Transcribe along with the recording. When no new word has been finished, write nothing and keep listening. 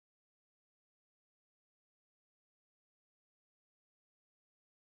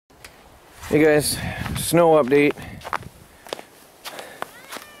Hey guys, snow update.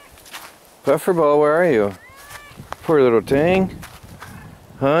 Pufferball, where are you? Poor little thing.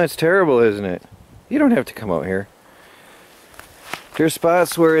 Huh? It's terrible, isn't it? You don't have to come out here. There's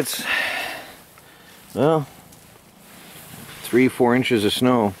spots where it's, well, 3-4 inches of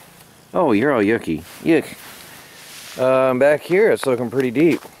snow. Oh, you're all yucky. Yuck. Back here, it's looking pretty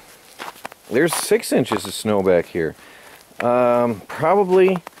deep. There's 6 inches of snow back here.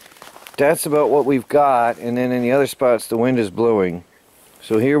 Probably that's about what we've got, and then in the other spots the wind is blowing.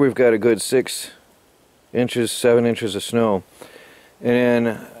 So here we've got a good 6 inches, 7 inches of snow, and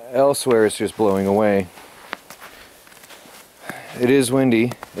then elsewhere it's just blowing away. It is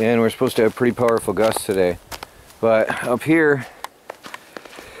windy, and we're supposed to have pretty powerful gusts today. But up here,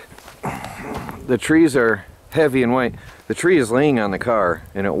 the trees are heavy and white. The tree is laying on the car,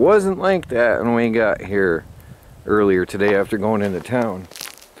 and it wasn't like that when we got here earlier today after going into town.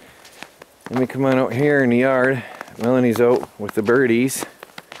 Let me come on out here in the yard. Melanie's out with the birdies.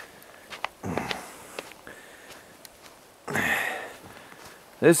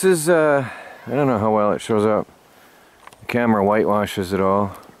 This is, I don't know how well it shows up. The camera whitewashes it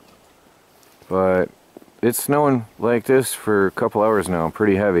all. But it's snowing like this for a couple hours now,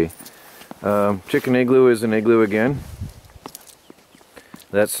 pretty heavy. Chicken igloo is an igloo again.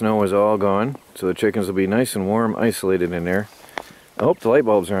 That snow is all gone, so the chickens will be nice and warm, isolated in there. I hope the light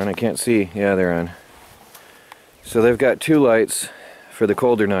bulbs are on. I can't see. Yeah, they're on. So they've got 2 lights for the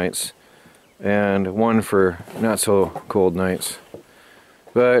colder nights and 1 for not so cold nights.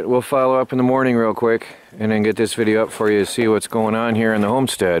 But we'll follow up in the morning real quick and then get this video up for you to see what's going on here in the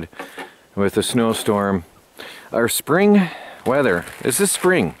homestead with the snowstorm. Our spring weather. This is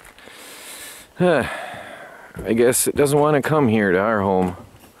spring. I guess it doesn't want to come here to our home.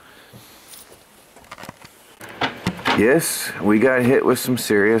 Yes, we got hit with some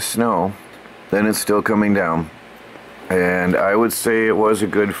serious snow. Then it's still coming down. And I would say it was a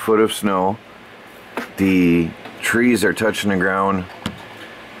good foot of snow. The trees are touching the ground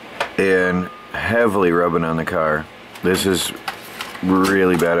and heavily rubbing on the car. This is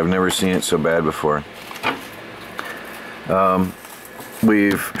really bad. I've never seen it so bad before.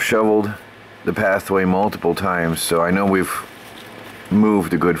 We've shoveled the pathway multiple times, so I know we've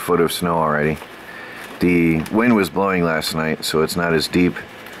moved a good foot of snow already. The wind was blowing last night, so it's not as deep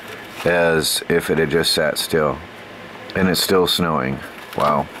as if it had just sat still. And it's still snowing.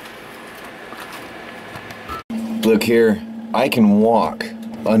 Wow. Look here, I can walk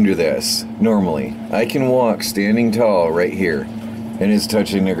under this normally. I can walk standing tall right here, and it's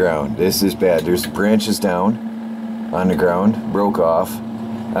touching the ground. This is bad. There's branches down on the ground, broke off.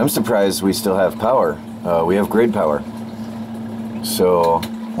 I'm surprised we still have power. We have grid power. So,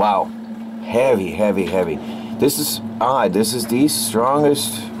 wow. Heavy, heavy, heavy. This is odd. This is the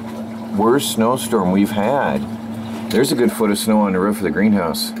strongest, worst snowstorm we've had. There's a good foot of snow on the roof of the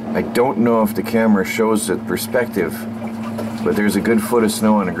greenhouse. I don't know if the camera shows the perspective, but there's a good foot of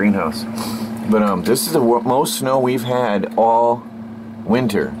snow on the greenhouse. But this is the most snow we've had all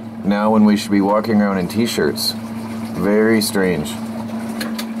winter. Now when we should be walking around in t-shirts. Very strange.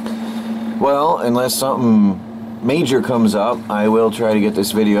 Well, unless something major comes up, I will try to get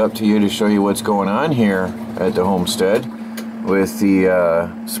this video up to you to show you what's going on here at the homestead with the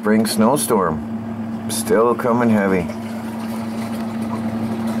spring snowstorm. Still coming heavy.